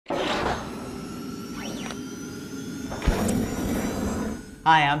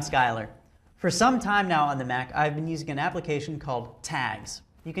Hi, I'm Skylar. For some time now on the Mac, I've been using an application called Tags.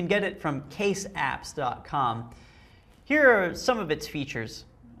 You can get it from caseapps.com. Here are some of its features.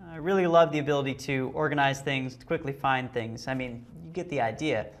 I really love the ability to organize things, to quickly find things. I mean, you get the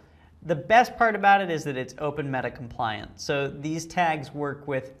idea. The best part about it is that it's open meta compliant, so these tags work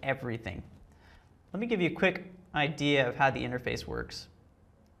with everything. Let me give you a quick idea of how the interface works.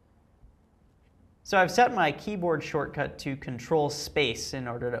 So I've set my keyboard shortcut to Control Space in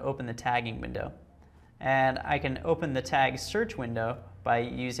order to open the tagging window. And I can open the tag search window by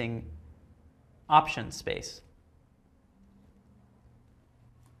using Option Space.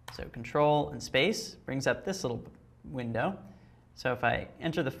 So Control and Space brings up this little window. So if I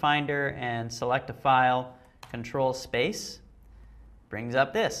enter the Finder and select a file, Control Space brings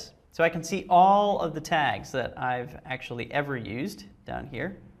up this. So I can see all of the tags that I've actually ever used down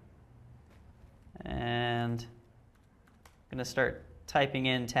here. And I'm going to start typing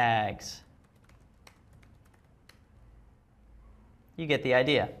in tags. You get the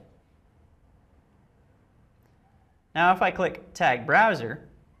idea. Now if I click Tag Browser,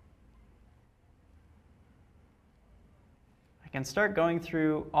 I can start going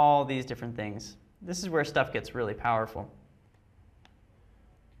through all these different things. This is where stuff gets really powerful.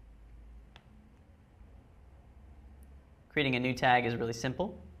 Creating a new tag is really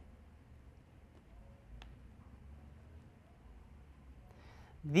simple.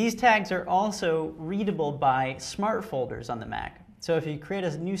 These tags are also readable by smart folders on the Mac. So if you create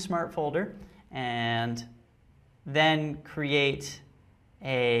a new smart folder and then create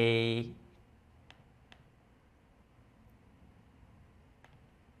a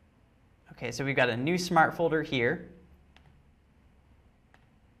so we've got a new smart folder here.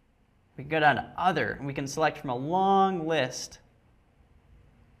 We can go down to Other, and we can select from a long list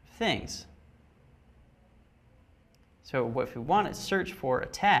of things. So if we want to search for a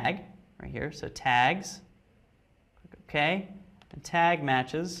tag, right here, so tags, click OK, and tag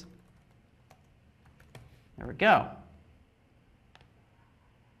matches. There we go.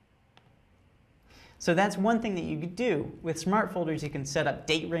 So that's one thing that you could do. With smart folders, you can set up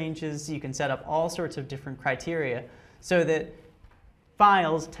date ranges, you can set up all sorts of different criteria so that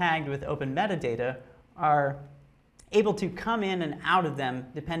files tagged with open metadata are able to come in and out of them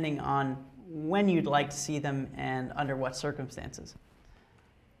depending on when you'd like to see them and under what circumstances.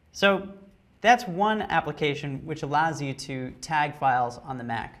 So that's one application which allows you to tag files on the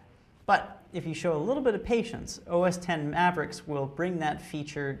Mac. But if you show a little bit of patience, OS X Mavericks will bring that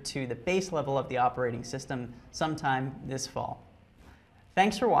feature to the base level of the operating system sometime this fall.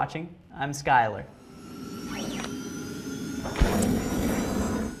 Thanks for watching. I'm Skylar.